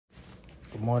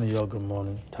Good morning, y'all. Good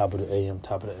morning. Top of the AM,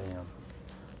 top of the AM.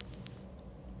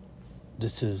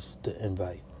 This is the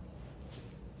invite.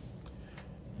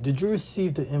 Did you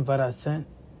receive the invite I sent?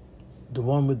 The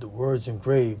one with the words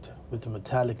engraved with the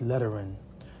metallic lettering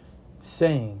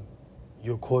saying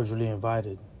you're cordially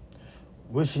invited.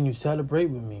 Wishing you celebrate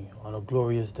with me on a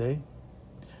glorious day.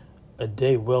 A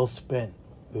day well spent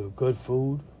with good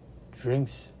food,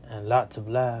 drinks, and lots of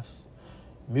laughs.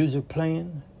 Music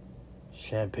playing,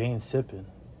 champagne sipping.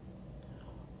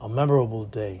 A memorable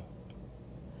day.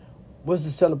 What's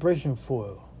the celebration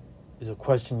for? Is a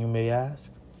question you may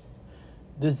ask.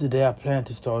 This is the day I plan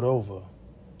to start over.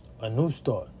 A new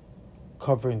start,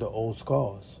 covering the old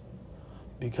scars.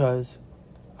 Because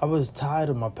I was tired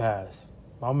of my past.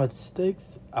 My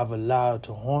mistakes I've allowed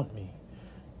to haunt me.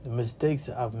 The mistakes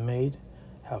I've made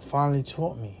have finally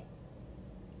taught me.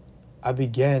 I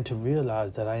began to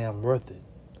realize that I am worth it.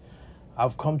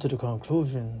 I've come to the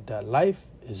conclusion that life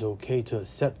is okay to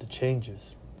accept the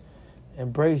changes.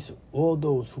 Embrace all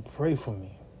those who pray for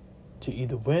me to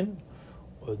either win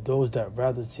or those that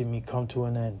rather see me come to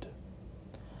an end.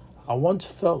 I once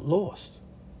felt lost,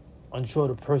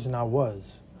 unsure of the person I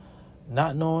was,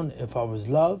 not knowing if I was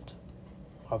loved,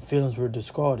 my feelings were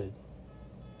discarded,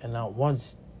 and not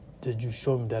once did you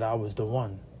show me that I was the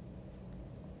one.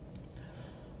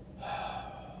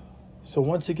 So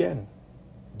once again,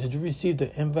 did you receive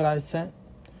the invite I sent?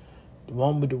 The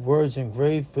one with the words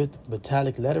engraved with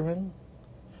metallic lettering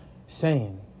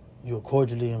saying you're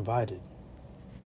cordially invited.